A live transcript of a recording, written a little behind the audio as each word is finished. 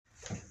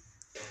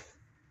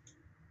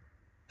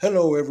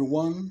Hello,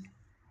 everyone.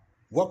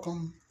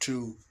 Welcome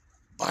to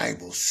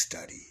Bible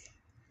study,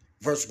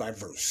 verse by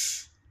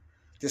verse.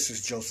 This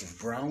is Joseph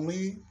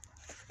Brownlee,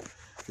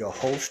 your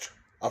host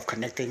of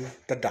Connecting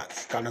the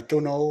Dots.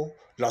 Conectando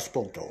los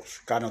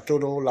puntos.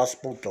 Conectando los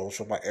puntos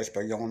for my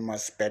Español, my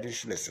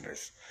Spanish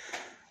listeners.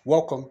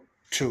 Welcome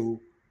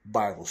to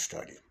Bible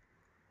study.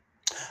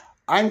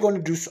 I'm going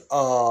to do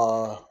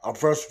a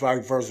verse by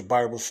verse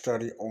Bible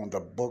study on the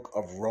book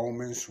of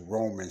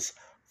Romans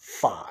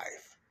 5.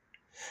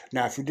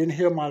 Now, if you didn't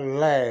hear my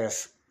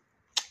last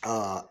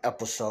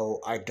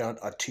episode, I done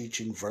a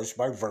teaching verse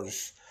by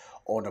verse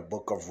on the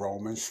book of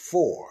Romans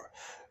 4,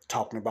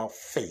 talking about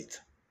faith,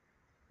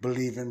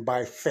 believing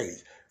by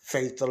faith.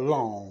 Faith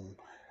alone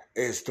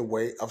is the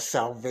way of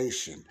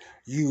salvation,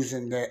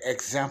 using the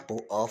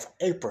example of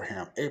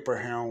Abraham.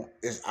 Abraham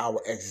is our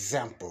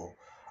example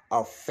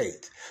of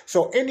faith.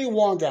 So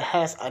anyone that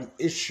has an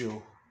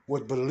issue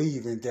with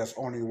believing there's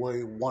only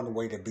one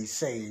way to be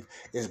saved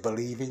is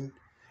believing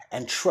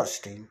and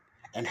trusting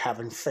and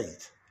having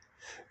faith.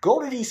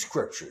 Go to these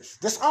scriptures.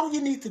 That's all you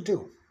need to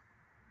do.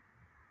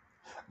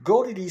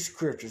 Go to these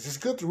scriptures. It's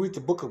good to read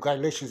the book of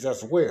Galatians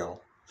as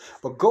well,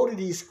 but go to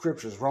these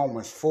scriptures,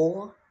 Romans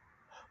 4,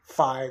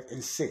 5,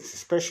 and 6,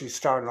 especially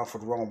starting off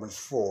with Romans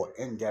 4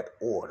 in that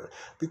order,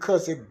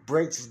 because it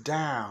breaks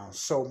down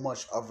so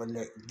much of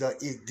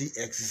the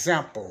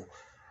example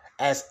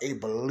as a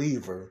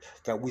believer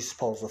that we're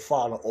supposed to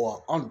follow, or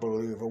an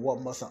unbeliever.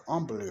 What must an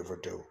unbeliever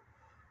do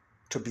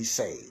to be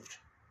saved?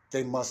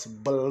 They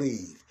must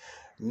believe,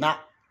 not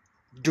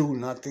do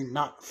nothing,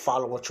 not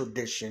follow a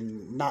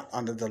tradition, not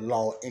under the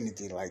law,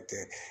 anything like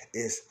that.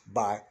 It's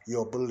by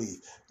your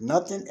belief.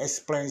 Nothing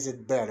explains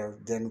it better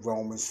than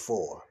Romans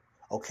 4.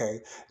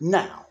 Okay?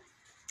 Now,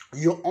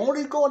 you're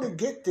only going to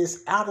get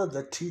this out of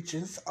the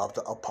teachings of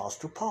the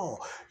Apostle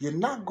Paul. You're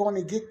not going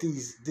to get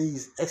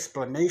these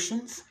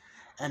explanations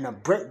and a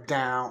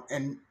breakdown,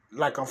 and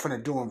like I'm going to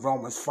do in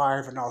Romans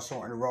 5 and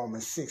also in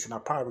Romans 6, and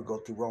I'll probably go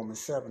through Romans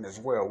 7 as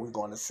well. We're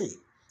going to see.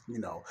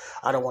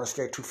 I don't want to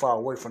stay too far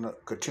away from the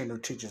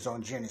continued teachings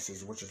on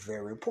Genesis, which is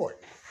very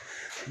important.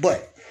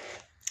 But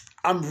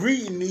I'm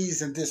reading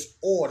these in this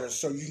order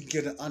so you can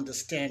get an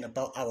understanding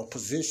about our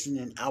position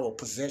and our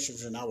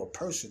possessions and our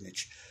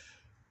personage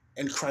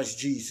in Christ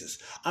Jesus.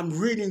 I'm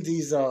reading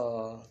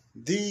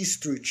these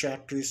three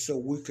chapters so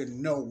we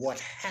can know what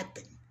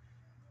happened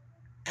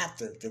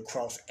after the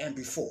cross and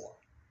before.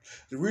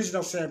 The reason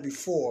I'm saying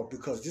before,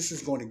 because this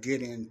is going to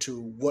get into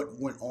what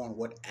went on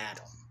with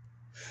Adam.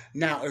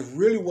 Now, it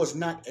really was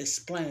not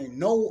explained.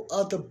 No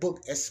other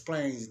book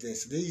explains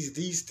this.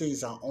 These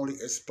things are only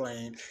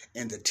explained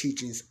in the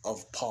teachings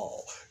of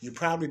Paul. You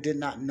probably did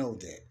not know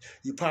that.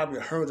 You probably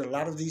heard a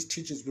lot of these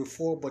teachings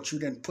before, but you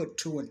didn't put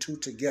two and two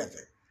together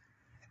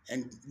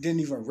and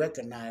didn't even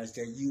recognize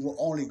that you were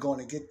only going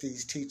to get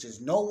these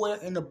teachings nowhere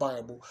in the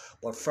Bible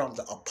but from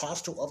the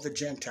apostle of the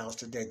Gentiles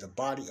today, the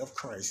body of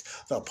Christ,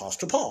 the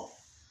Apostle Paul.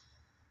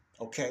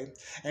 Okay,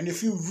 and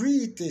if you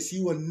read this,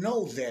 you will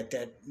know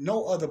that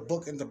no other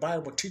book in the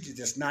Bible teaches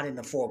this. Not in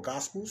the four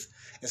Gospels,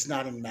 it's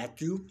not in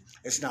Matthew,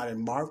 it's not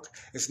in Mark,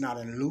 it's not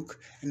in Luke,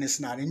 and it's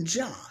not in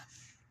John.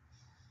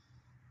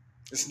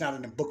 It's not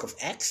in the book of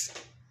Acts.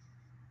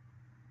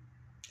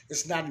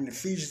 It's not in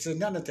Ephesians,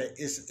 and none of that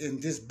is in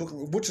this book,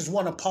 which is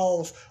one of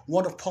Paul's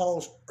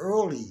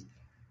early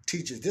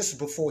teachings. This is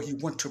before he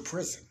went to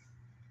prison.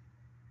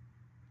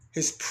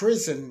 His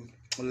prison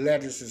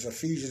letters is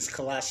Ephesians,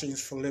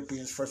 Colossians,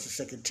 Philippians, 1st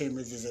and 2nd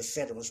Timothy,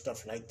 etc.,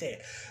 stuff like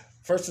that.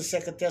 1st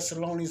and 2nd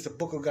Thessalonians, the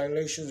book of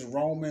Galatians,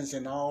 Romans,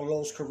 and all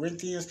those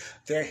Corinthians,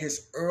 they're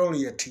his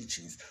earlier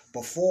teachings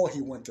before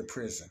he went to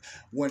prison.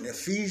 When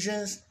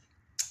Ephesians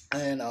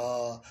and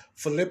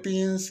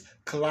Philippians,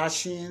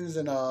 Colossians,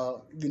 and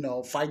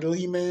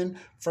Philemon,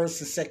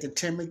 1st and 2nd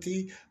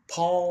Timothy,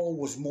 Paul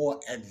was more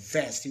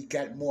advanced. He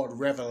got more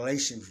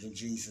revelation from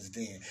Jesus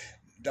then.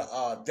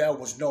 There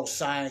was no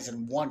signs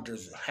and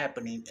wonders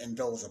happening in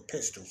those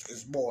epistles.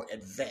 It's more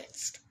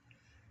advanced.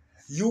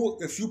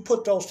 If you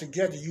put those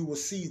together, you will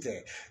see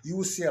that. You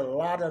will see a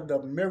lot of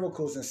the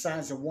miracles and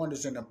signs and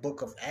wonders in the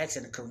book of Acts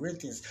and the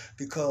Corinthians,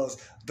 because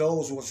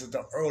those was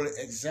the early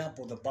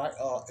example.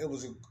 It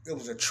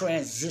was a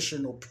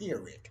transitional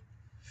period.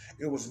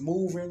 It was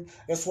moving.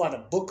 That's why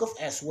the book of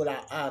Acts, what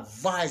I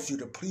advise you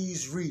to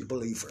please read,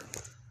 believer.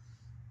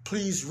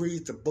 Please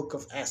read the book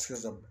of Acts,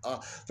 because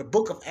the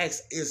book of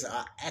Acts is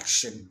an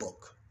action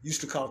book.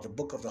 Used to call it the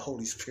book of the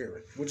Holy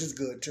Spirit, which is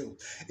good too.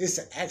 It's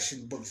an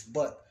action book,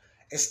 but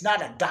it's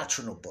not a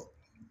doctrinal book.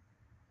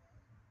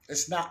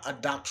 It's not a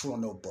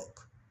doctrinal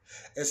book.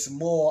 It's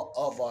more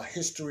of a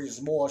history.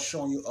 It's more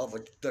showing you of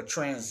the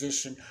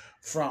transition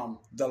from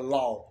the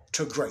law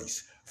to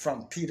grace,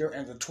 from Peter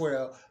and the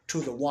 12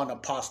 to the one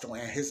apostle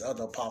and his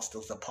other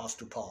apostles, the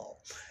Apostle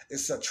Paul.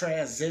 It's a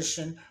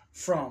transition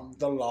from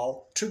the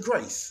law to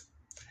grace.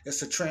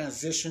 It's a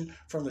transition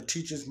from the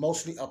teachings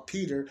mostly of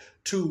Peter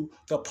to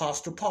the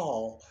Apostle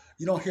Paul,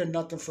 You don't hear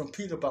nothing from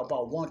Peter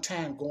about one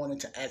time going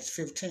into Acts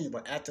 15,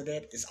 but after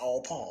that, it's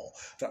all Paul.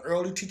 The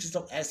early teachers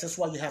of Acts, that's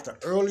why you have the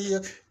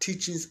earlier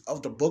teachings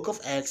of the book of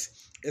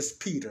Acts is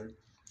Peter.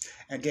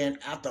 And then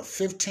after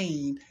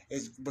 15,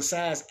 is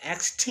besides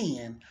Acts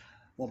 10,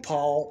 when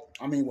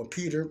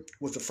Peter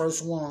was the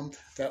first one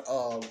that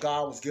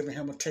God was giving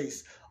him a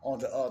taste on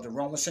the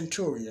Roman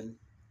centurion,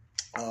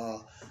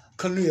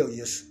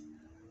 Cornelius,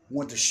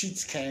 when the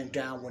sheets came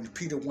down, when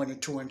Peter went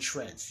into a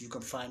trance. You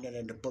can find that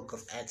in the book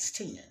of Acts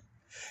 10.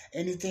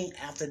 Anything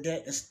after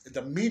that,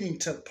 the meeting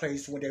took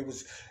place when they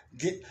was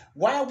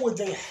why would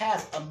they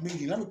have a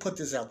meeting? Let me put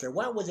this out there.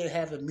 Why would they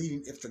have a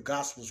meeting if the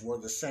gospels were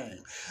the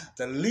same?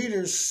 The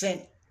leaders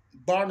sent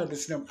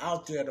Barnabas and them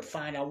out there to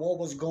find out what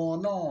was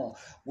going on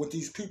with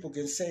these people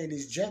getting saved,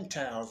 these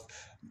Gentiles.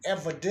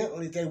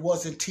 Evidently, they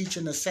wasn't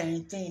teaching the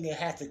same thing. They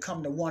had to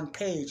come to one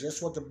page.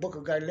 That's what the book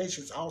of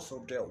Galatians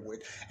also dealt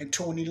with in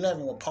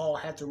 2011 when Paul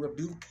had to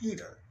rebuke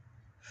Peter.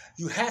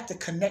 You have to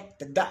connect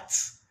the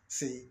dots,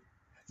 see?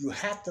 You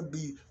have to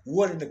be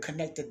willing to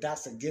connect the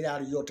dots and get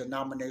out of your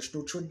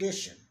denominational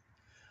tradition.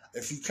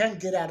 If you can't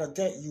get out of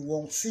that, you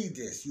won't see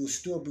this. You'll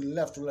still be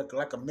left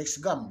like a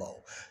mixed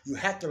gumbo. You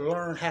have to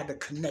learn how to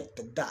connect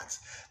the dots.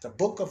 The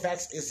book of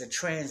Acts is a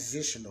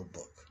transitional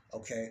book,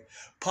 okay?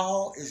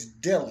 Paul is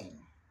dealing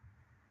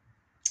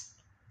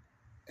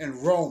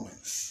in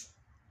Romans.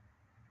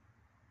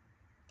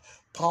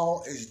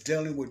 Paul is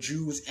dealing with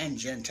Jews and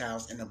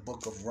Gentiles in the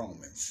book of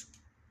Romans.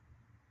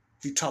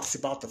 He talks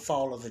about the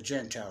fall of the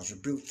Gentiles,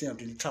 rebuke them.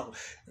 Then he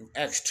talks,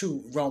 Acts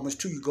 2, Romans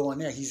 2, you go in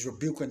there, he's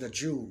rebuking the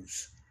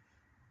Jews.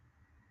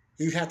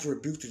 He had to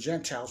rebuke the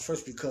Gentiles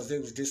first because they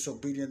was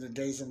disobedient in the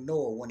days of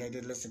Noah when they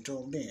didn't listen to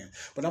him then.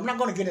 But I'm not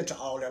going to get into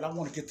all that. I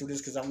want to get through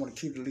this because I want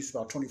to keep it at least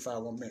about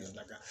 25 more minutes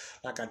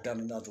like I've done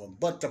another one.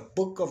 But the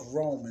book of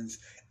Romans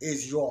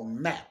is your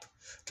map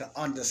to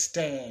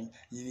understand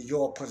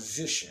your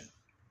position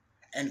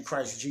in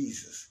Christ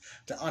Jesus,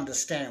 to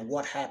understand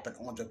what happened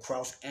on the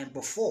cross and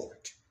before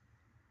it.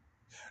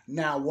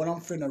 Now, what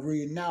I'm finna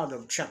read now,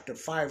 the chapter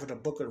 5 of the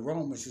book of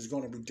Romans is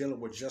going to be dealing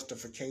with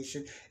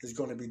justification. It's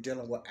going to be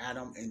dealing with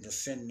Adam and the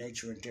sin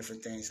nature and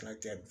different things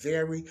like that.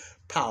 Very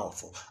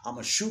powerful. I'm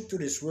going to shoot through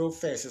this real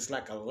fast. It's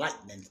like a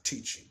lightning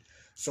teaching.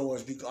 So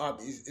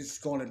it's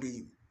going to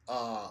be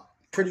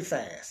pretty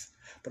fast.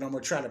 But I'm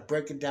going to try to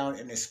break it down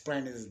and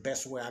explain it as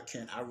best way I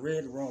can. I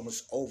read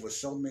Romans over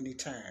so many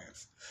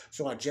times.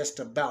 So I just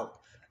about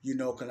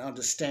can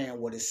understand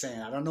what it's saying.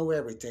 I don't know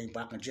everything,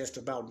 but I can just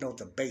about know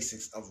the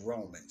basics of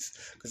Romans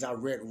because I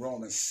read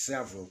Romans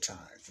several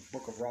times, the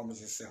book of Romans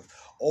itself,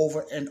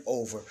 over and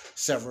over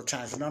several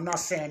times. And I'm not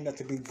saying that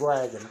to be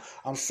bragging.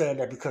 I'm saying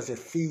that because it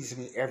feeds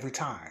me every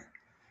time.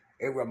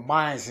 It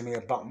reminds me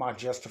about my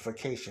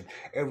justification.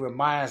 It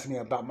reminds me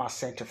about my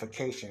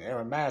sanctification. It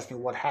reminds me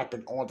what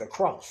happened on the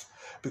cross.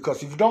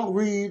 Because if you don't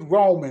read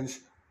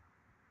Romans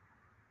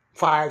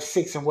 5,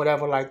 6, and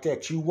whatever like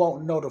that, you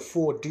won't know the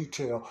full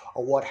detail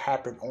of what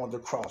happened on the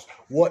cross.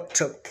 What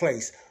took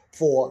place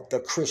for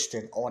the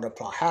Christian on the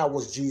cross. How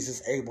was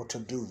Jesus able to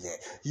do that?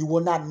 You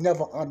will not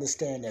never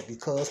understand that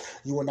because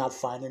you will not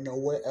find it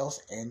nowhere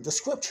else in the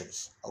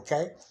scriptures.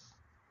 Okay?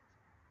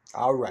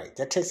 All right.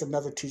 That takes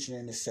another teaching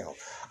in itself.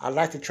 I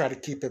like to try to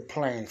keep it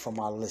plain for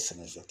my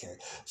listeners. Okay?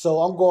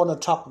 So I'm going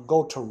to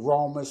go to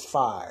Romans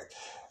 5.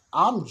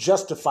 I'm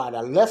justified.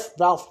 I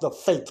left out the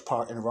faith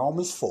part in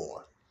Romans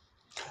 4.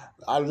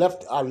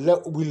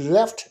 We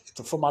left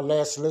for my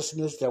last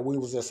listeners that we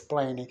was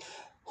explaining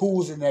who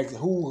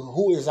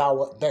is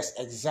our best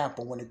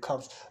example when it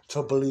comes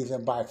to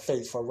believing by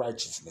faith for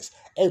righteousness.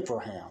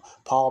 Abraham.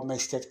 Paul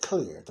makes that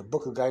clear. The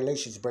book of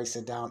Galatians breaks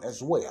it down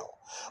as well.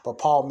 But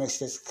Paul makes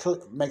this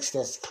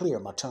clear.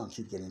 My tongue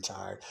keeps getting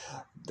tired.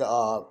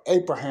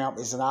 Abraham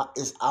is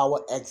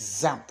our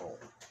example.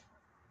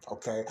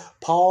 Okay,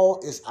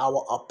 Paul is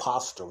our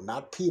apostle,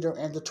 not Peter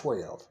and the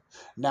 12.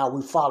 Now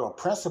we follow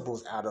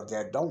principles out of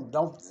that.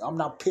 I'm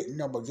not pitting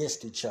them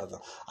against each other.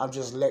 I'm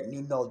just letting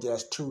you know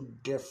there's two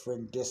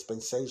different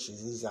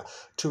dispensations. These are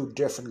two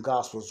different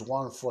gospels,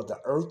 one for the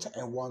earth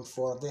and one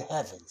for the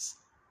heavens.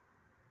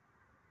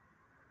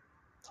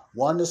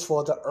 One is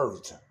for the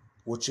earth,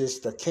 which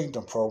is the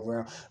kingdom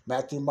program.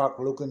 Matthew, Mark,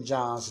 Luke, and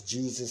John's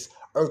Jesus'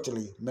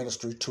 earthly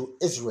ministry to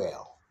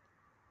Israel.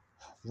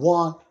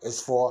 One is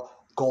for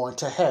going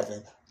to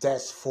heaven.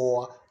 That's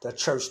for the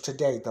church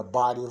today, the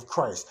body of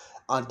Christ,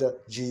 under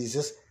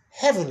Jesus'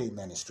 heavenly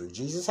ministry.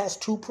 Jesus has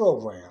two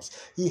programs.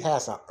 He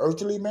has an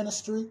earthly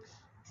ministry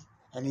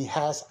and he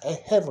has a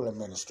heavenly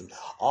ministry.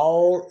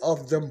 All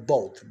of them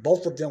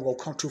both of them will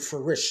come to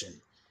fruition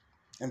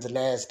in the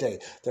last day.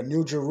 The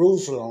New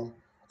Jerusalem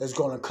is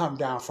going to come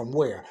down from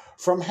where?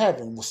 From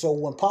heaven. So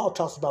when Paul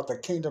talks about the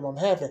kingdom of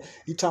heaven,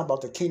 he's talking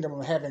about the kingdom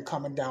of heaven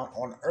coming down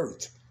on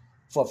earth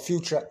for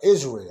future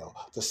Israel,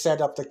 to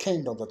set up the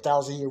kingdom, the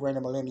 1,000-year reign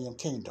of millennium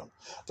kingdom.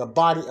 The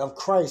body of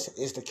Christ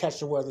is the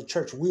catch of the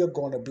church. We are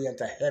going to be at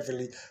the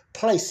heavenly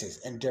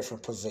places in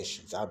different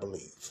positions, I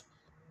believe.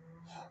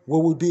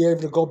 Will we be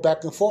able to go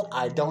back and forth?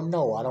 I don't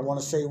know. I don't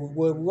want to say we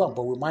will, we won't,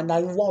 but we might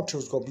not even want to.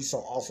 It's going to be so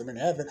awesome in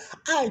heaven.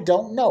 I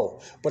don't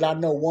know. But I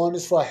know one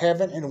is for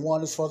heaven and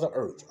one is for the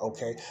earth.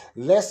 Okay?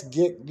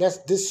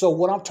 So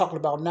what I'm talking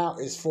about now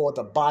is for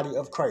the body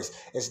of Christ.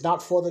 It's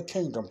not for the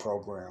kingdom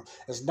program.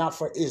 It's not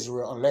for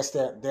Israel unless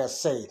they're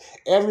saved.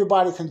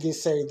 Everybody can get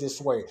saved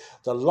this way.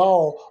 The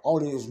law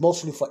only is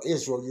mostly for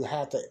Israel. You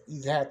had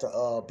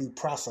to be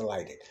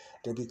proselyted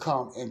to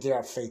become in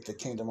their faith the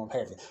kingdom of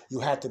heaven. You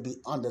had to be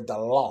under the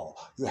law.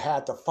 You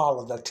had to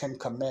follow the 10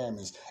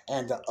 commandments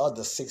and the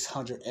other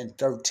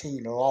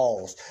 613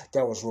 laws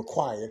that was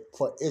required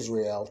for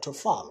Israel to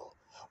follow.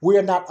 We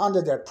are not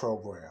under that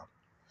program.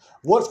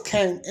 What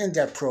came in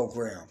that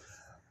program?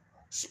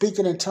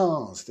 Speaking in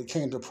tongues, the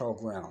kingdom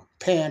program.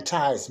 Paying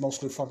tithes,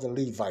 mostly from the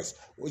Levites,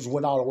 which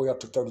went all the way up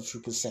to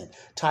 32%.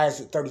 Tithes,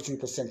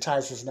 33%.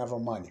 Tithes was never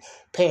money.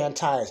 Paying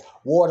tithes,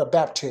 water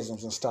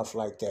baptisms and stuff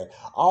like that.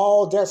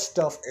 All that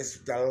stuff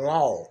is the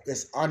law.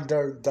 It's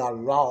under the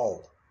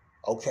law.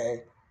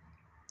 Okay?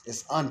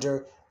 It's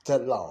under the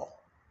law.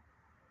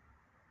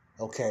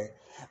 Okay?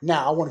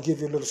 Now, I want to give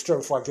you a little story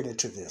before I get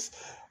into this.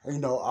 I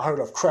heard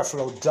of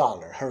Creflo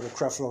Dollar.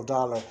 Creflo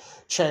Dollar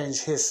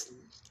changed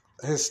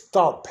his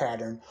thought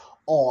pattern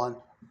on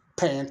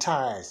paying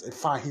tithes.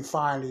 He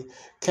finally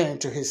came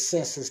to his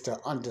senses to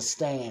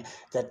understand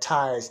that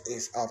tithes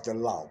is of the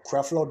law.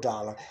 Creflo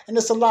Dollar. And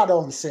there's a lot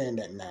of them saying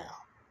that now.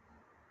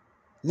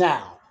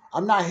 Now,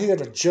 I'm not here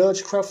to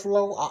judge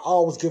Creflo. I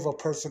always give a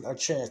person a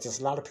chance. There's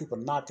a lot of people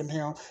knocking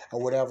him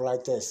and whatever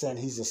like that, saying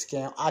he's a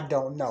scam. I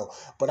don't know.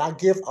 But I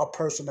give a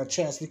person a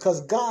chance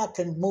because God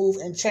can move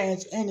and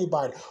change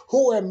anybody.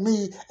 Who am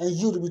me and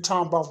you to be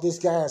talking about this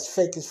guy is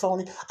fake, is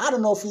phony? I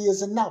don't know if he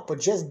is or not, but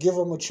just give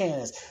him a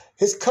chance.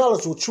 His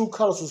true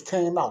colors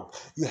came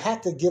out. You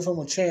have to give him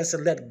a chance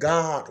and let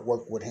God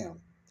work with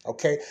him.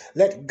 Okay,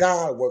 let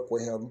God work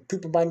with him.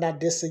 People might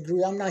not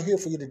disagree. I'm not here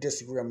for you to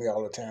disagree with me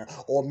all the time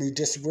or me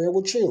disagreeing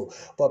with you.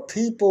 But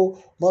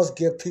people must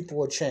give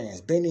people a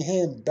chance. Benny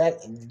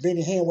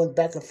Hinn went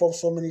back and forth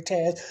so many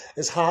times.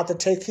 It's hard to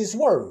take his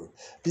word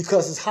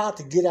because it's hard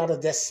to get out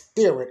of that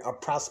spirit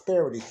of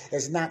prosperity.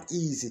 It's not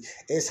easy.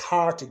 It's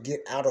hard to get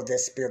out of that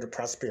spirit of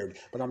prosperity.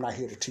 But I'm not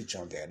here to teach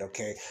on that.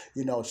 Okay,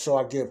 so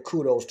I give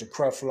kudos to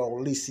Creflo.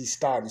 At least he's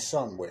starting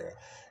somewhere.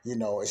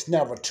 It's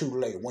never too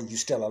late when you're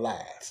still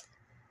alive.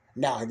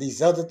 Now,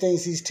 these other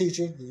things he's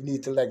teaching, you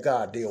need to let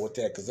God deal with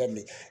that, because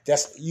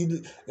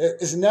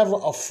it's never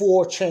a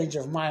full change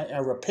of mind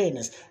and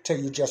repentance till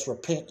you just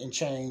repent and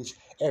change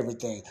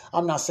everything.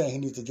 I'm not saying he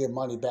needs to give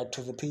money back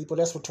to the people.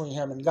 That's between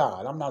him and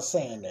God. I'm not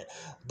saying that.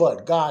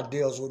 But God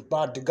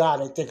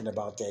ain't thinking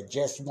about that.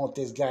 Just want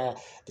this guy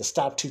to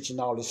stop teaching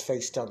all this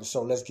fake stuff, and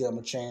so let's give him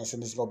a chance,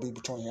 and it's going to be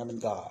between him and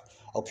God.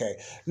 Okay,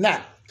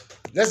 now,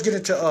 let's get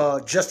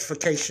into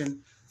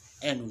justification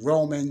in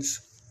Romans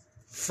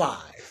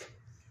 5.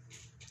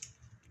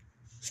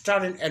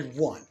 Starting at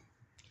 1.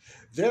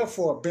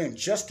 Therefore, being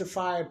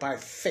justified by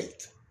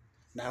faith.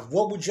 Now,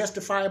 what we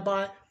justify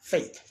by?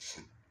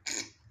 Faith.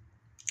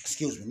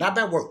 Excuse me. Not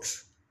by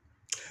works.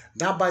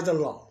 Not by the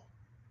law.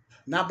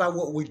 Not by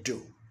what we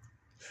do.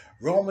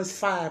 Romans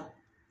 5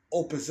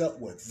 opens up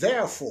with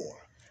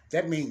therefore.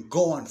 That means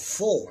going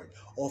forward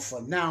or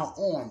from now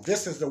on.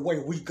 This is the way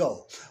we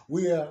go.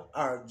 We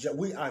are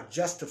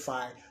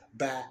justified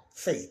by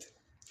faith.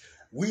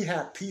 We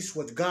have peace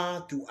with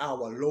God through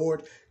our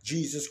Lord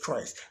Jesus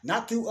Christ.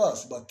 Not through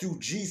us, but through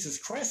Jesus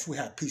Christ we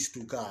have peace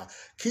through God.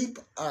 Keep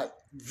a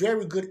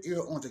very good ear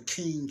on the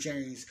King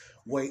James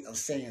way of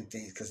saying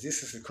things, because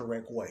this is the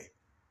correct way.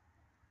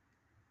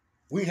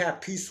 We have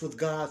peace with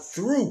God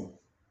through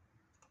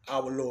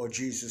our Lord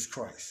Jesus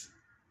Christ.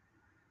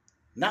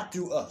 Not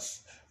through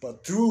us,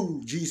 but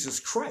through Jesus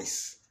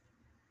Christ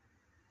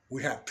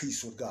we have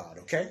peace with God,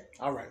 okay?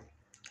 All right.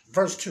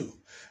 Verse 2.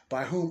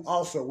 By whom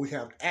also we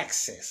have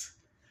access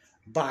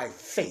by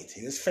faith.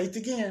 Here's faith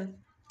again.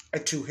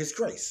 To his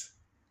grace.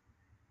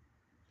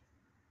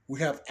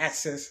 We have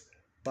access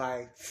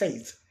by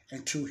faith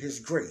into his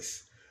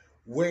grace,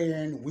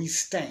 wherein we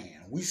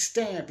stand. We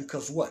stand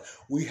because what?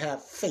 We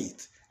have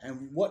faith.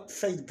 And what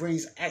faith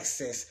brings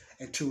access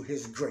into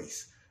his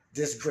grace.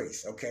 This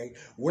grace, okay?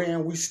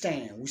 Wherein we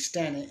stand. We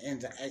stand in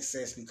the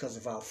access because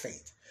of our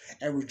faith.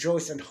 And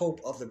rejoice in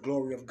hope of the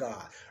glory of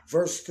God.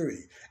 Verse 3.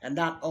 And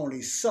not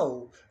only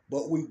so,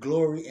 but we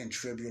glory in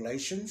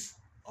tribulations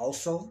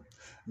also,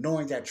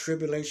 knowing that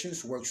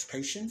tribulations works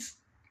patience,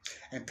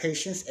 and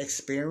patience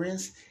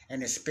experience,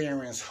 and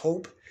experience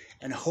hope,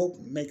 and hope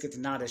maketh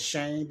not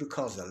ashamed,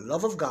 because the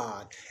love of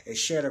God is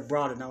shed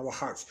abroad in our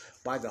hearts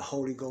by the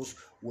Holy Ghost,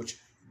 which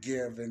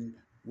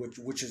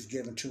is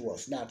given to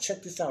us. Now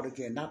check this out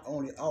again. Not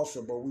only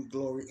also, but we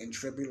glory in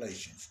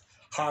tribulations,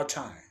 hard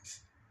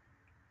times,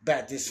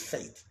 by this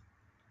faith,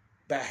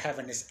 by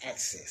having this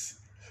access.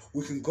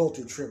 We can go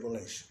through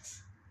tribulations.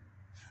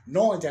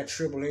 Knowing that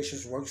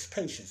tribulations works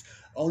patience.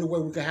 Only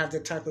way we can have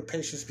that type of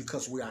patience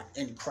because we are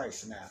in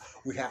Christ now.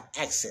 We have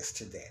access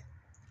to that.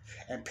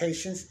 And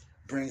patience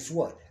brings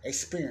what?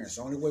 Experience.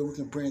 The only way we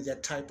can bring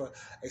that type of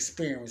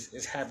experience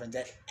is having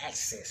that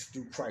access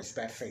through Christ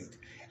by faith.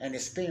 And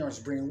experience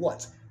bring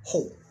what?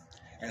 Hope.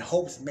 And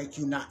hopes make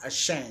you not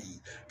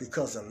ashamed,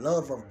 because the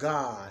love of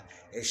God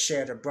is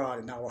shared abroad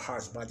in our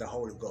hearts by the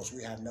Holy Ghost.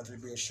 We have nothing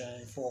to be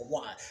ashamed for.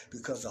 Why?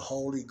 Because the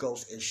Holy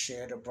Ghost is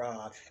shared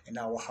abroad in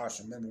our hearts.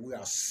 Remember, we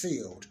are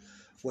sealed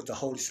with the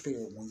Holy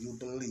Spirit when you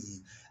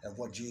believe in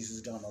what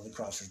Jesus done on the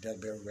cross, his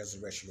death, burial,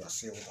 resurrection. You are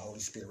sealed with the Holy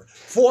Spirit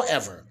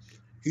forever.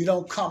 He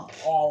don't come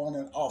on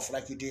and off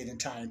like he did in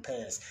time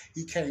past.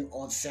 He came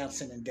on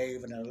Samson and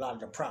David and a lot of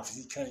the prophets.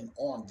 He came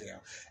on them.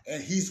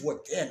 And he's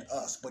within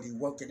us, but he's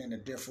working in a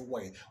different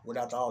way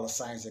without all the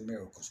signs and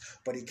miracles.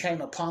 But he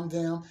came upon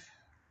them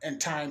in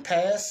time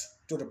past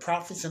through the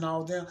prophets and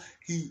all them.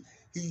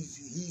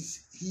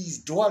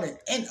 He's dwelling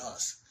in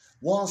us.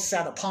 One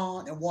sat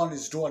upon and one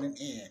is dwelling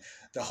in.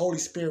 The Holy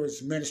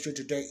Spirit's ministry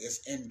today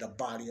is in the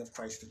body of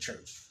Christ, the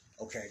church.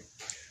 Okay.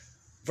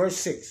 Verse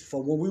 6,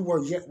 for when we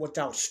were yet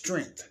without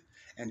strength,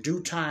 in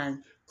due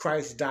time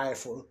Christ died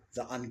for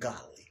the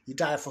ungodly. He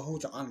died for who?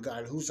 The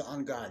ungodly. Who's the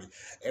ungodly?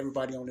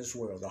 Everybody on this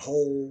world, the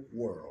whole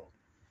world.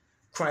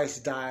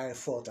 Christ died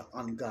for the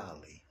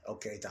ungodly.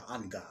 Okay, the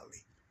ungodly.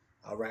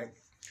 All right.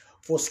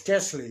 For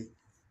scarcely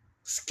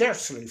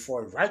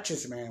for a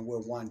righteous man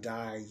will one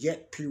die,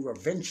 yet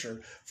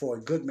peradventure for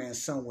a good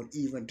man's son would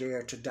even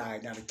dare to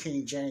die. Now the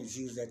King James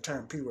used that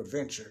term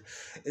peradventure.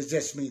 It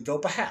just means though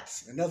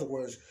perhaps. In other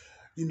words,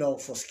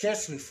 for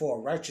scarcely for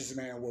a righteous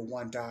man will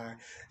one die,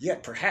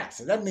 yet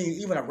perhaps. And that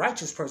means even a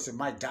righteous person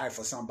might die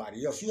for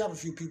somebody else. You have a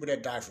few people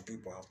that die for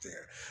people out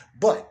there.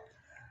 But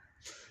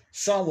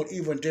some would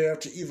even dare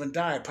to even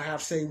die.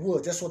 Perhaps they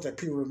would. That's what that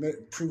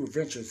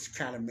peradventure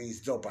kind of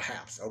means, though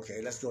perhaps.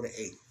 Okay, let's go to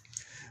 8.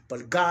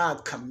 But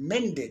God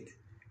commended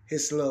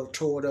his love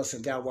toward us,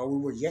 and that while we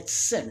were yet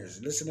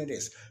sinners, listen to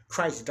this,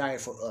 Christ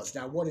died for us.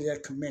 Now, what does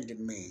that commended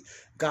mean?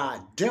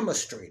 God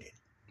demonstrated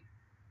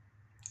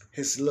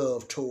his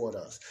love toward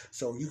us.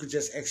 So you could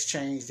just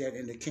exchange that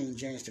in the King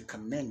James to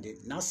commend it.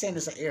 Not saying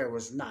it's an error,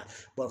 it's not.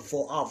 But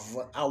for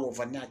our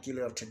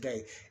vernacular of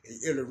today,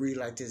 it'll read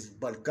like this.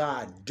 But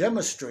God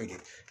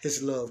demonstrated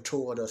his love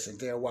toward us, and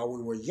there while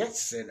we were yet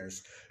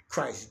sinners,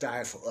 Christ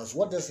died for us.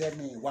 What does that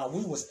mean? While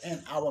we was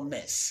in our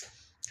mess,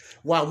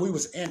 while we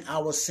was in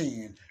our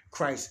sin,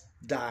 Christ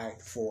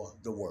died for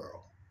the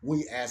world.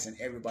 We as in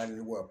everybody in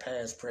the world,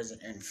 past,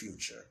 present, and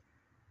future.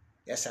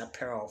 That's how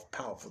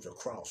powerful the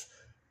cross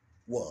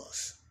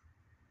was.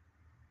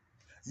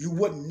 You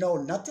wouldn't know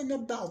nothing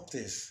about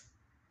this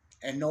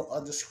and no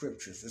other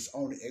scriptures. It's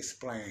only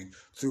explained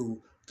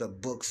through the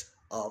books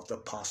of the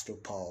Apostle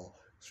Paul,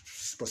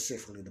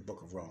 specifically the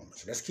book of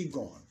Romans. Let's keep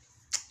going.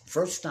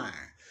 Verse 9.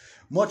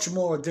 Much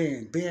more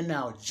then, being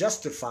now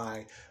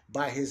justified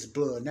by his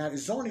blood. Now,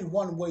 there's only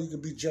one way you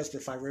can be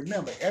justified.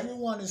 Remember,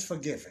 everyone is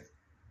forgiven.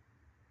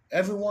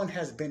 Everyone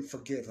has been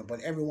forgiven,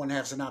 but everyone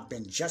has not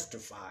been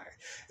justified.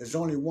 There's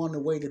only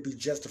one way to be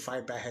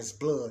justified, by his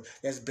blood,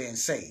 that's being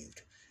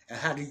saved. And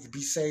how do you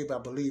be saved? By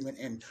believing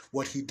in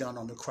what he done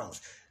on the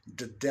cross.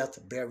 The death,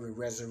 burial,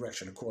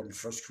 resurrection, according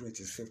to 1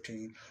 Corinthians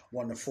 15,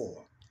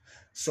 1-4.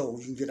 So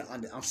you can get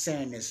I'm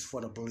saying this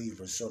for the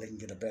believers so they can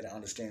get a better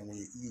understanding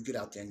when you get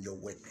out there in your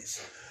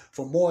witness.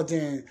 For more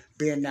than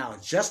being now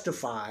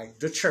justified,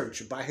 the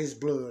church, by his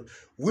blood,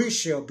 we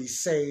shall be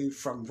saved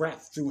from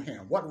wrath through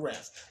him. What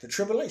wrath? The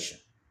tribulation.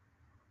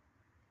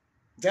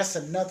 That's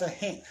another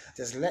hint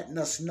that's letting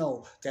us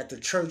know that the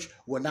church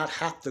will not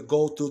have to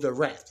go through the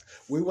wrath.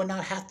 We will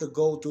not have to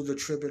go through the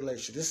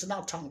tribulation. This is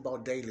not talking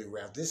about daily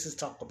wrath. This is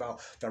talking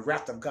about the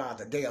wrath of God,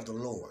 the day of the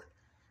Lord.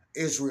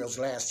 Israel's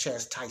last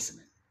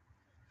chastisement.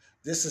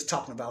 This is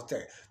talking about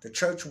that. The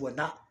church will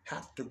not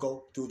have to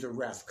go through the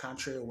wrath.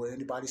 Contrary to what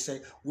anybody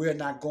say, we're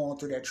not going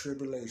through that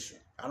tribulation.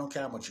 I don't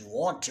care how much you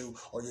want to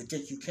or you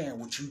think you can,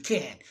 which you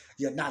can.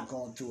 You're not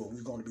going through it.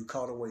 We're going to be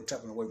caught away,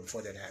 taken away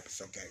before that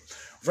happens. Okay.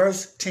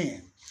 Verse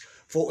 10.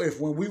 For if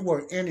when we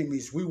were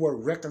enemies, we were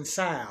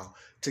reconciled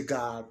to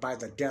God by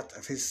the death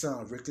of his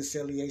son.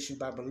 Reconciliation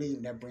by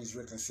believing, that brings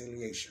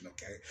reconciliation,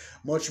 okay?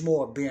 Much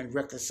more, being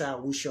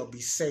reconciled, we shall be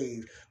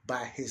saved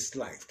by his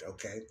life,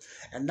 okay?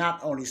 And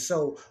not only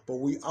so, but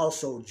we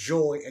also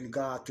joy in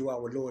God through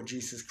our Lord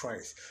Jesus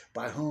Christ,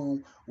 by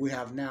whom we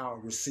have now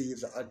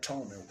received the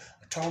atonement.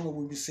 Atonement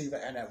we receive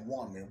it, and at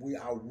one. We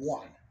are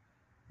one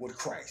with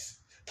Christ.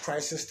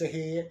 Christ is the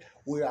head,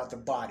 we are the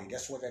body.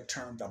 That's where that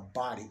term, the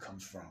body,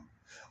 comes from.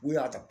 We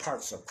are the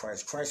parts of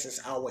Christ. Christ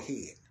is our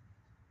head.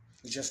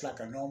 It's just like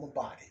a normal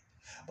body.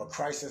 But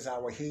Christ is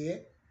our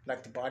head.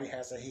 Like the body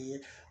has a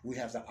head. We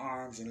have the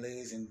arms and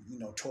legs and,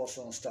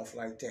 torso and stuff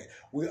like that.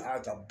 We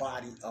are the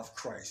body of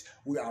Christ.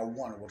 We are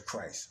one with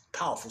Christ.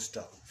 Powerful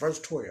stuff. Verse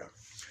 12.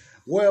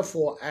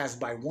 Wherefore, as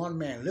by one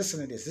man,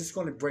 listen to this. This is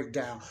going to break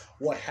down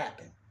what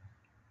happened.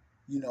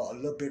 A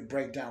little bit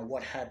break down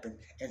what happened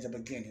in the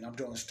beginning. I'm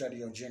doing a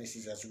study of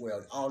Genesis as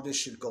well. All this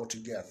should go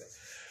together.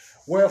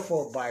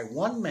 Wherefore, by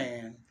one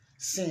man,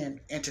 sin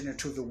entered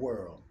into the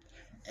world,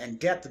 and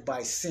death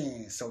by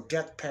sin. So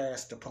death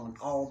passed upon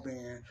all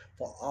men,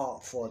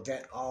 for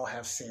that all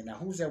have sinned. Now,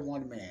 who's that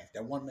one man?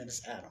 That one man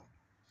is Adam.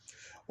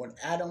 when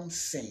Adam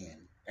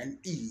sinned and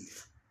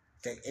Eve,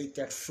 they ate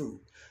that fruit.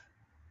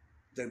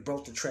 They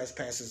broke the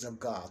trespasses of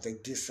God. They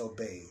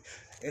disobeyed.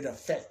 It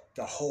affected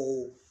the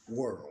whole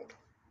world.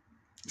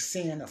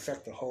 Sin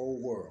affected the whole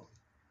world.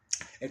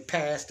 It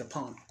passed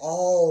upon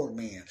all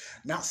men,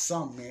 not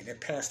some men.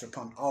 It passed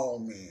upon all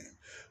men.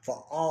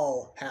 For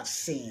all have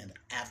sinned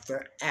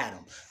after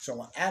Adam. So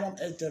when Adam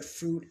ate that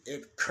fruit,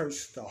 it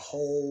cursed the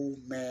whole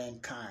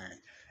mankind.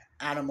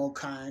 Animal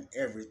kind,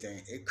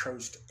 everything. It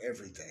cursed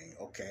everything,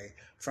 okay,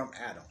 from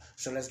Adam.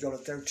 So let's go to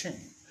 13.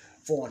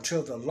 For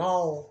until the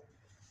law,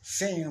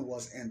 sin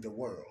was in the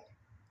world.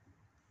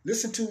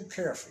 Listen to it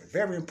carefully.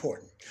 Very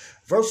important.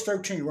 Verse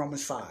 13,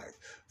 Romans 5.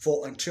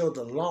 For until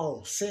the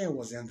law, sin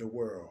was in the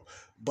world.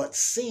 But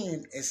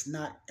sin is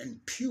not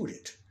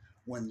imputed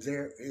when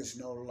there is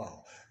no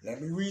law.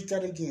 Let me read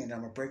that again.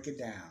 I'm going to break it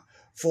down.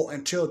 For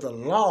until the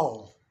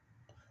law,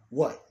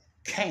 what?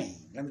 Came.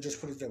 Let me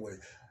just put it that way.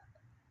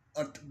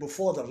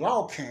 Before the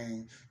law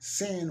came,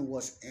 sin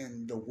was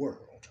in the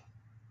world.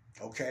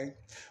 Okay?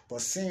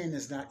 But sin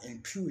is not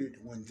imputed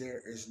when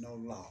there is no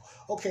law.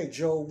 Okay,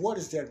 Joe, what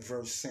is that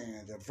verse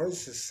saying? The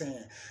verse is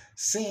saying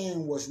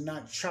sin was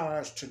not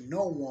charged to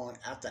no one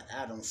after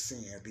Adam's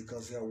sin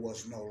because there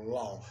was no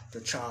law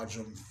to charge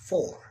him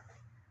for.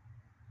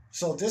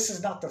 So this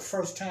is not the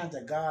first time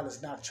that God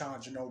is not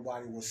charging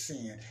nobody with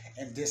sin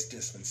in this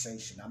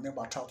dispensation. I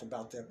remember I talked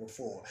about that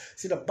before.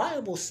 See, the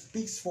Bible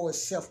speaks for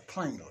itself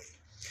plainly.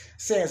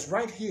 It says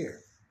right here,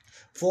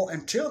 for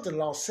until the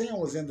law, sin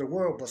was in the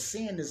world, but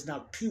sin is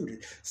not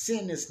imputed.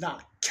 Sin is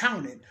not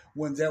counted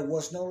when there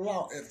was no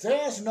law. If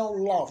there's no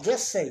law,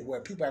 just say,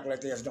 well, people act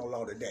like there's no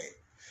law today.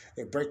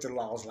 They break the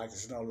laws like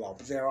there's no law,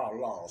 but there are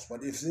laws.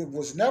 But if it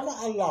was never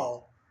a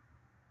law,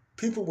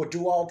 people would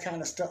do all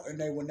kind of stuff and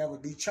they would never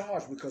be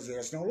charged because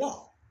there's no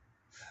law.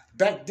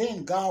 Back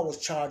then, God was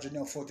charging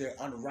them for their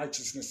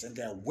unrighteousness and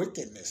their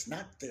wickedness,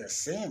 not their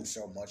sin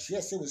so much.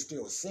 Yes, it was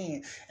still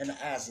sin in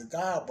the eyes of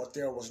God, but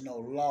there was no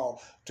law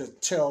to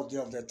tell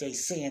them that they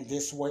sinned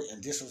this way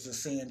and this was a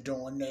sin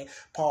doing that.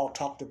 Paul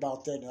talked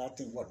about that, and I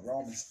think,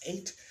 Romans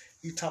 8,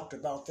 he talked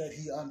about that.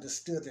 He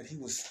understood that he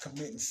was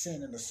committing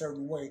sin in a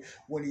certain way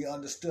when he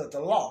understood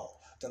the law.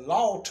 The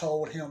law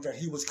told him that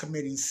he was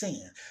committing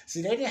sin.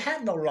 See, they didn't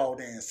have no law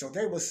then, so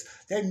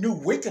they knew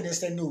wickedness,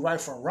 they knew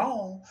right from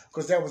wrong,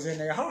 because that was in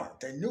their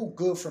heart. They knew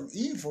good from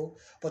evil,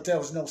 but there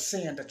was no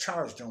sin to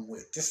charge them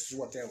with. This is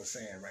what they were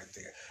saying right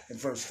there in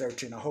verse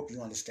 13. I hope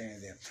you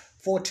understand that.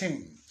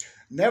 14.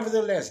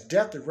 Nevertheless,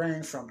 death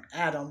reigned from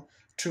Adam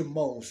to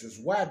Moses.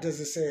 Why does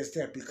it say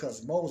that?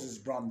 Because Moses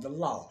brought the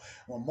law.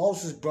 When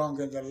Moses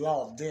brought in the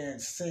law, then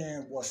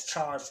sin was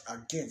charged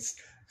against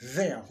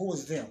them. Who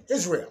is them?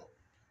 Israel.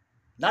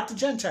 Not the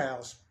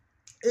Gentiles,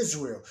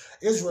 Israel.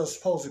 Israel is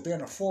supposed to be in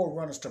the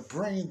forerunners to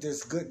bring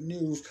this good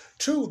news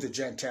to the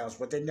Gentiles,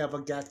 but they never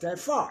got that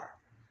far.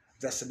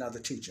 That's another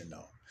teaching,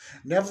 though.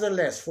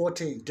 Nevertheless,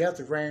 14, death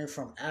reigned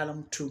from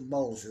Adam to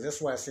Moses. That's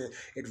why I said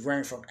it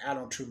reigned from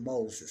Adam to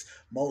Moses.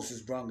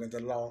 Moses brought in the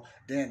law.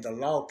 Then the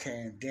law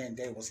came. Then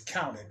they was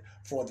counted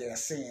for their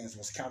sins,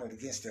 was counted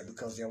against them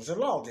because there was a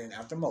law then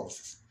after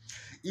Moses.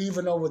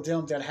 Even over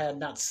them that had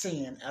not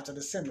sinned after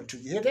the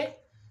similitude. You hear that?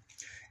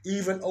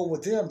 Even over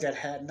them that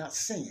had not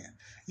sinned.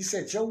 You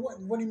said, Joe,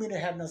 what do you mean they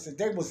had not sinned?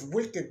 They was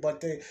wicked,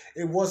 but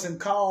it wasn't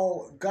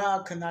called,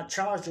 God could not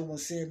charge them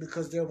with sin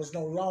because there was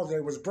no law they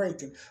was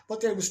breaking,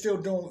 but they were still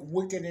doing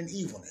wicked and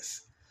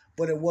evilness.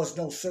 But it was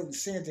no certain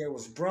sin they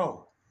was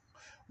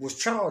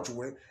charged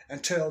with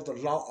until the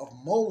law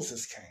of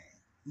Moses came.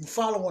 You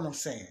follow what I'm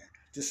saying?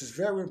 This is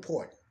very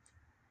important.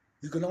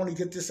 You can only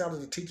get this out of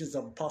the teachings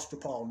of Apostle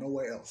Paul,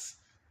 nowhere else.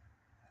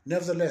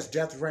 Nevertheless,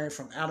 death reigned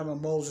from Adam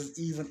and Moses,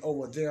 even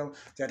over them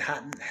that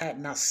had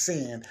not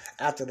sinned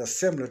after the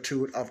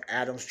similitude of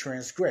Adam's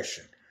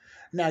transgression.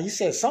 Now, you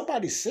said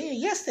somebody sinned.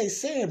 Yes, they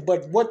sinned,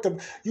 but what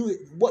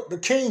the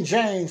King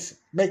James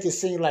make it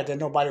seem like that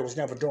nobody was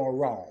never doing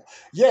wrong.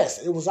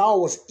 Yes, it was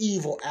always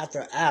evil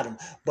after Adam,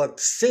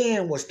 but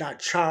sin was not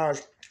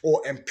charged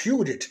or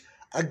imputed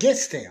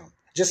against them,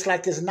 just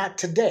like it's not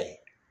today.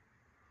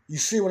 You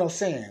see what I'm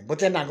saying? But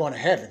they're not going to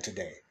heaven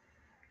today.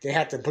 They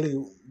have to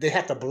believe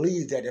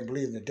that and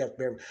believe in the death,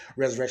 burial,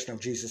 resurrection of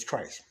Jesus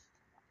Christ.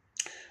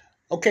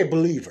 Okay,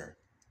 believer.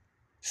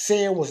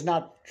 God was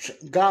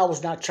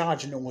not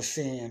charging them with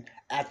sin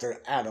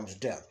after Adam's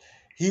death.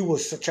 He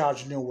was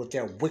charging them with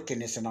their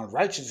wickedness and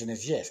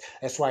unrighteousness, yes.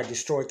 That's why he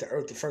destroyed the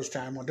earth the first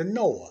time under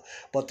Noah.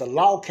 But the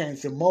law came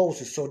to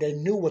Moses, so they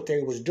knew what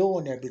they was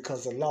doing there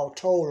because the law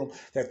told them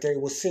that they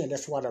was sin.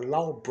 That's why the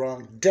law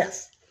brought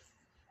death.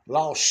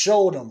 Law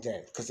showed them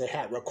that because they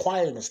had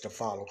requirements to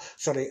follow,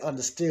 so they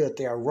understood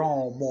their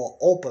wrong more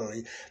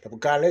openly. The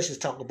Galatians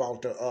talk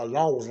about the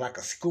law was like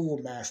a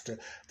schoolmaster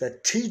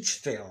that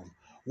teach them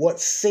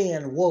what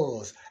sin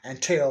was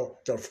until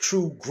the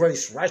true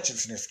grace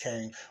righteousness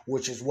came,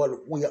 which is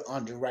what we are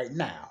under right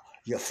now.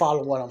 You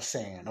follow what I'm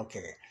saying?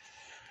 Okay.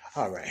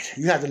 All right.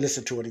 You have to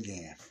listen to it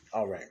again.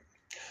 All right.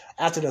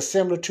 After the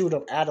similitude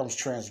of Adam's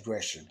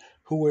transgression,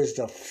 who is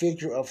the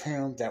figure of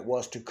him that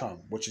was to come,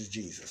 which is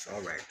Jesus.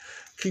 All right.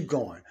 Keep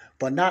going.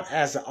 But not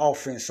as the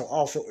offense, so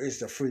also is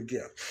the free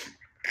gift.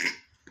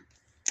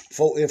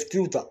 For if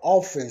through the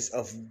offense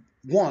of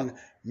one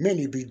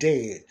many be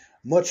dead,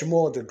 much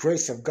more the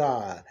grace of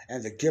God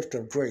and the gift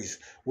of grace,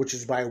 which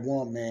is by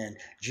one man,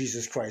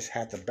 Jesus Christ,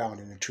 hath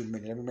abounded in too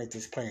many. Let me make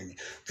this plain.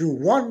 Through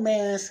one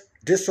man's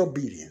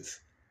disobedience.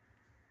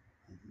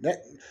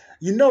 That,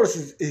 you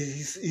notice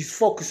he's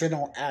focusing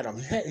on Adam.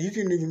 He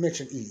didn't even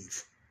mention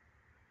Eve.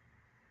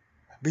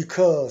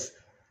 Because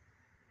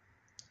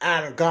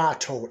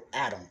God told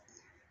Adam,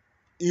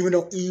 even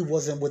though Eve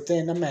wasn't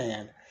within the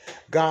man,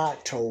 God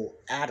told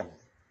Adam.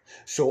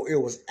 So it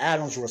was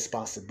Adam's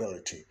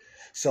responsibility.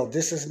 So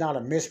this is not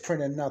a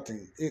misprint or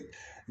nothing.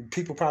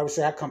 People probably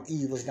say, how come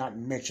Eve was not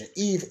mentioned?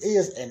 Eve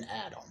is in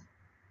Adam.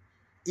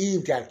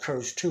 Eve got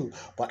cursed too,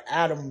 but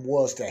Adam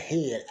was the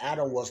head.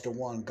 Adam was the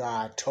one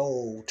God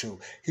told to.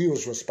 He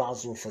was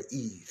responsible for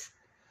Eve.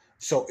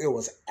 So it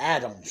was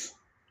Adam's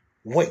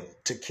weight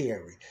to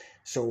carry.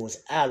 So it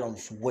was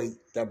Adam's weight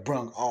that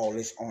brung all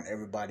this on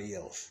everybody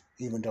else,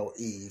 even though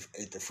Eve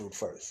ate the fruit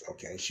first.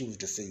 Okay, she was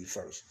deceived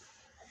first,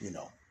 you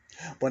know.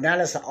 But now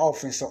that's the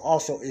offense, so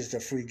also is the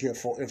free gift.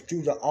 For if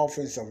through the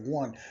offense of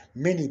one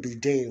many be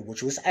dead,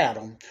 which was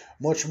Adam,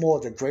 much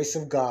more the grace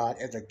of God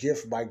and the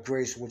gift by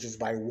grace, which is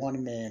by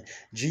one man,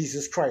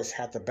 Jesus Christ,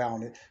 hath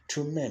abounded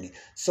to many.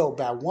 So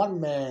by one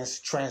man's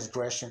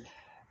transgression,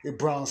 it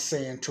brought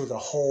sin to the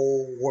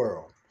whole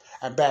world.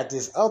 And by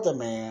this other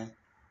man,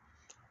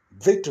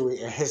 victory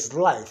in his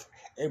life,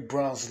 it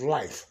brings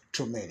life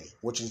to many,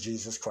 which is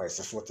Jesus Christ.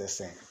 That's what they're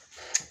saying.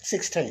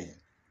 16.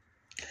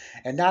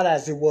 And not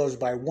as it was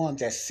by one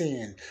that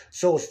sinned,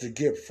 so is the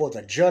gift. For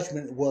the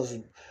judgment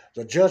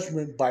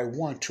by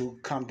one to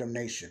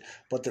condemnation,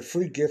 but the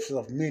free gifts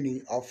of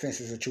many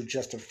offenses to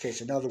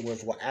justification. In other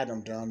words, what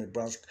Adam done, it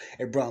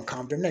brought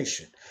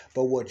condemnation.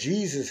 But what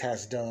Jesus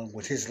has done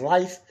with his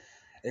life,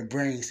 it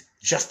brings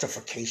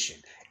justification.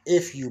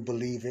 If you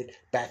believe it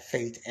by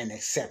faith and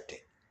accept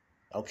it.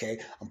 Okay,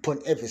 I'm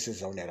putting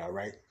emphasis on that, all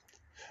right?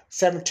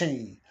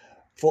 17.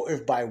 For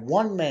if by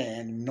one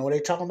man, you know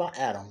they talking about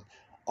Adam,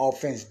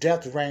 offense,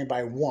 death reigned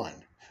by one,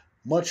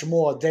 much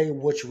more they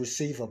which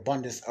receive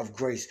abundance of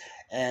grace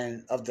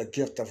and of the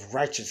gift of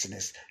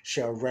righteousness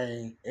shall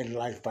reign in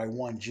life by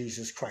one,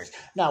 Jesus Christ.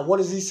 Now, what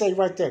does he say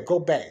right there? Go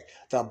back.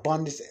 The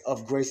abundance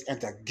of grace and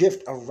the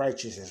gift of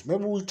righteousness.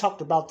 Remember we talked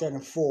about that in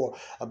 4,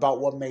 about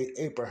what made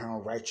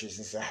Abraham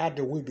righteousness, and how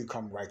do we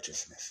become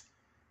righteousness?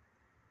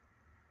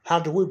 How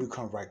do we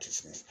become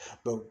righteousness?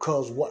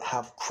 Because what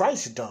have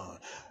Christ done?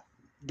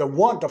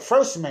 The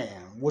first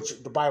man,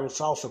 which the Bible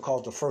also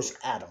calls the first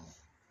Adam,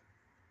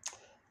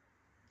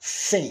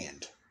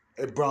 sinned.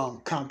 It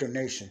brought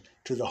condemnation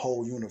to the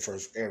whole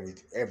universe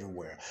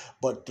everywhere.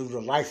 But through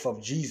the life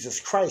of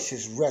Jesus Christ,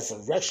 his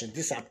resurrection,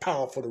 this is how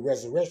powerful the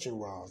resurrection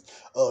was.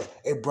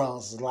 It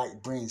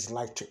brings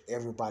life to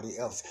everybody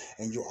else.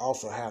 And you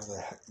also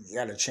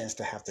got a chance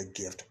to have the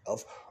gift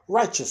of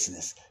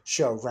righteousness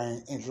shall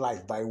reign in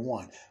life by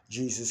one,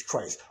 Jesus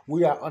Christ.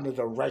 We are under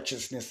the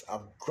righteousness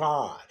of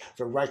God,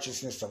 the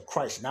righteousness of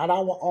Christ, not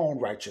our own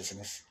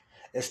righteousness.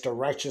 It's the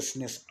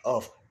righteousness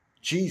of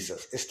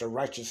Jesus. It's the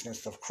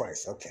righteousness of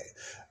Christ. Okay.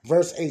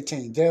 Verse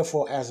 18.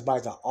 Therefore, as by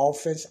the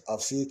offense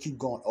of, see, keep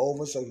going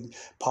over. So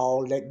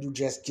Paul let you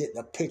just get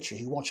the picture.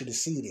 He wants you to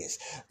see this.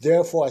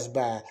 Therefore, as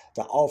by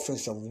the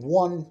offense of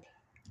one,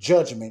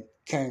 judgment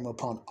came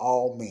upon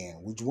all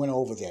men. We went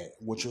over that,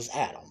 which was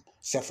Adam.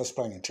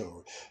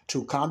 Self-explanatory.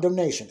 To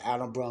condemnation.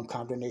 Adam brought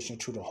condemnation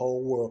to the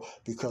whole world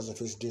because of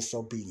his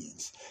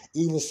disobedience.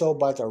 Even so,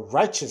 by the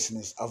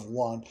righteousness of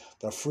one,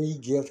 the free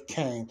gift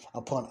came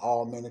upon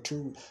all men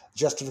to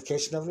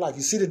justification of life.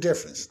 You see the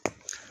difference?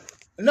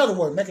 In other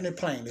words, making it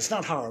plain, it's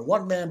not hard.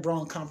 One man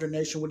brought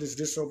condemnation with his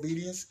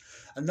disobedience.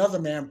 Another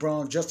man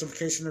brought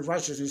justification of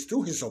righteousness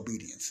through his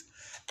obedience.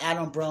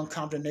 Adam brought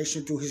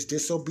condemnation through his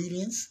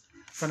disobedience.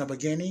 From the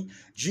beginning,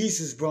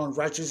 Jesus brought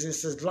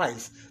righteousness of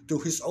life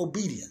through his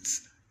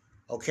obedience.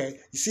 Okay,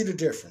 you see the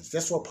difference.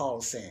 That's what Paul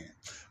is saying.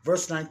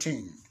 Verse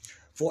 19.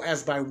 For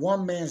as by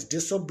one man's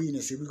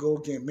disobedience, here we go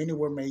again, many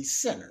were made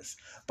sinners.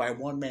 By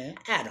one man,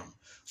 Adam.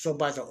 So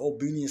by the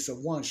obedience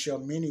of one shall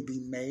many be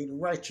made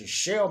righteous.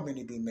 Shall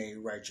many be made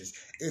righteous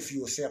if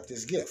you accept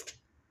this gift.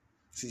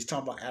 See, he's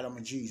talking about Adam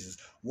and Jesus.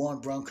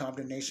 One brought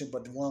condemnation,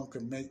 but one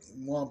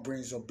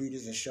brings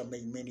obedience and shall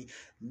make many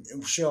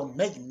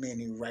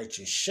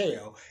righteous.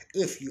 Shall,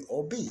 if you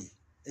obey.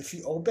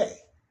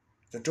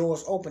 The door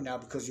is open now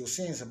because your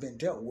sins have been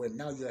dealt with.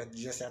 Now you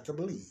just have to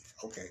believe.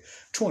 Okay.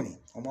 20.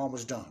 I'm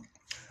almost done.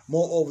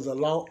 Moreover, the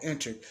law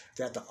entered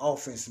that the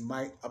offense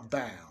might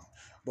abound.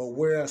 But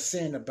where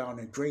sin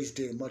abounded, grace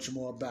did much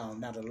more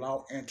abound. Now the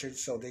law entered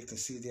so they could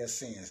see their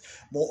sins.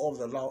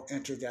 Moreover, the law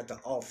entered that the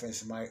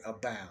offense might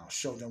abound.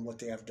 Show them what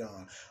they have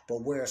done.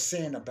 But where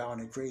sin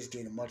abounded, grace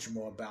did much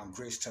more abound.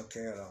 Grace took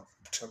care of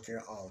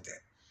all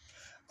that.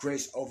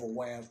 Grace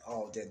overwhelmed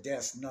all that.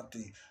 There's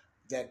nothing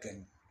that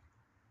can.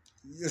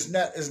 It's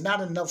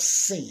not enough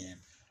sin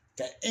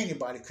that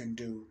anybody can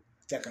do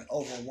that can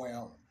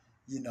overwhelm,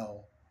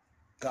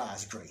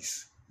 God's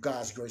grace.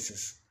 God's grace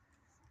is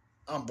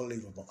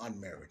unbelievable,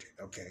 unmerited.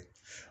 Okay.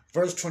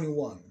 Verse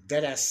 21,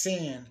 that as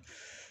sin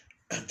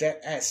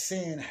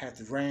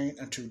hath reigned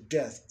unto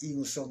death,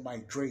 even so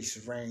might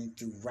grace reign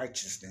through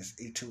righteousness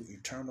into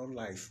eternal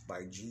life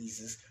by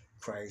Jesus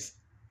Christ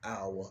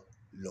our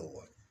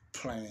Lord.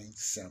 Plain,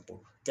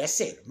 simple.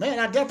 That's it. Man,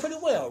 I done pretty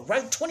well.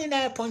 Right?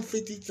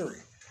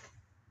 29.53.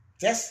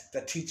 That's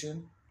the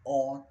teaching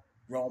on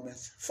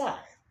Romans 5.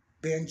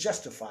 Being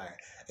justified.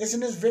 Isn't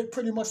this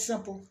pretty much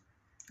simple?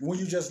 When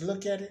you just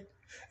look at it,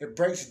 it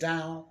breaks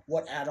down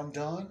what Adam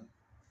done.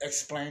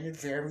 Explain it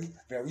very,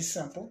 very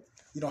simple.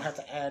 You don't have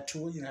to add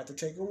to it. You don't have to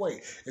take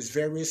away. It's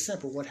very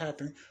simple what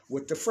happened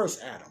with the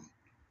first Adam.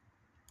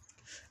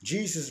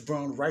 Jesus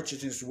brought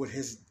righteousness with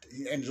his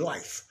in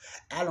life.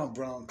 Adam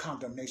brought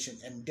condemnation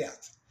and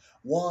death.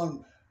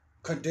 One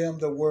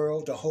condemned the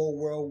world, the whole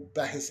world,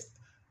 by his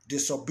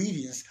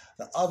disobedience.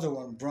 The other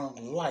one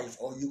brought life,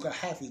 or you can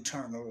have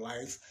eternal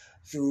life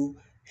through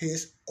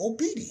his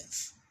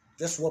obedience.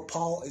 That's what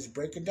Paul is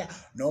breaking down.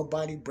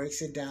 Nobody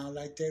breaks it down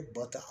like that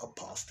but the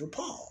Apostle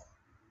Paul.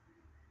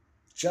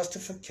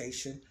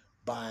 Justification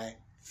by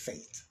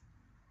faith.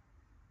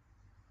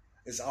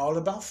 It's all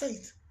about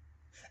faith.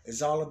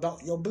 It's all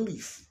about your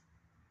belief.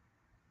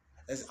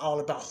 It's all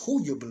about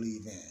who you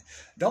believe in.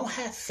 Don't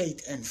have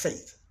faith in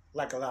faith.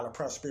 Like a lot of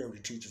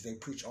prosperity teachers, they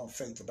preach on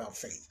faith about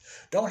faith.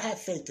 Don't have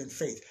faith in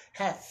faith.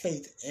 Have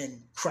faith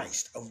in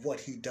Christ of what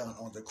he done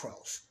on the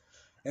cross.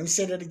 Let me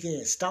say that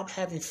again. Stop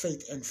having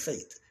faith in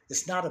faith.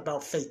 It's not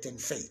about faith in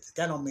faith.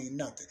 That don't mean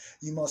nothing.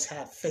 You must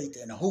have faith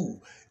in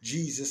who?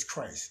 Jesus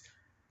Christ.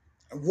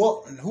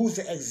 And who's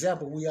the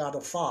example we are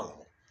to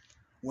follow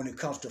when it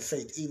comes to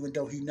faith, even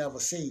though he never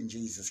seen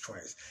Jesus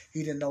Christ?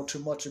 He didn't know too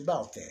much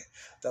about that.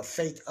 The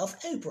faith of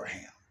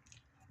Abraham.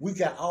 We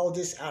got all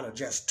this out of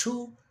just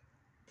 2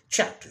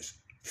 chapters,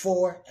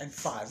 4 and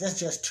 5. That's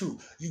just 2.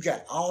 You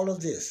got all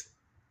of this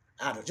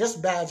out of just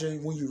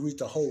imagine when you read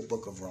the whole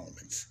book of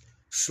Romans,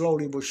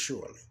 slowly but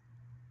surely.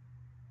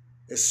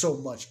 There's so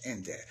much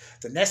in there.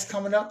 The next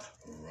coming up,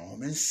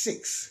 Romans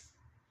 6.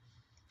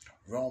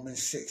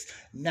 Romans 6.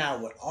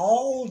 Now, with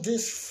all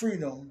this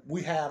freedom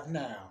we have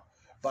now,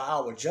 by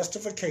our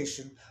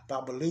justification,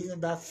 by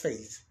believing by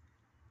faith,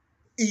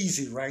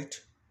 easy, right?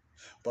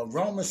 But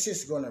Romans 6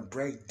 is going to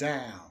break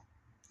down.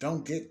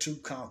 Don't get too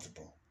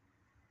comfortable.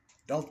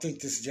 Don't think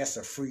this is just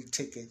a free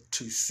ticket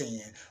to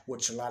sin,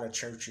 which a lot of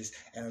churches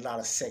and a lot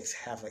of sects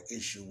have an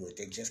issue with.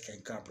 They just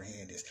can't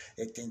comprehend this.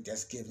 They think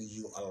that's giving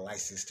you a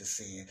license to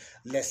sin.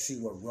 Let's see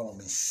what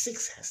Romans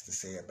 6 has to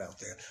say about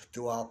that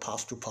through our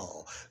Apostle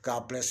Paul.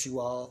 God bless you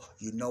all.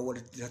 You know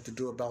what you have to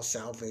do about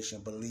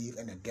salvation. Believe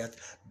in the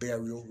death,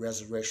 burial,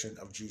 resurrection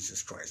of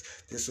Jesus Christ.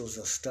 This was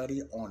a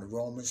study on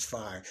Romans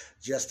 5,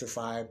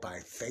 justified by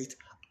faith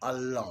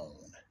alone.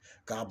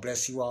 God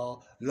bless you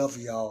all. Love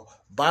you all.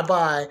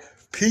 Bye-bye.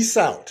 Peace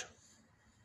out.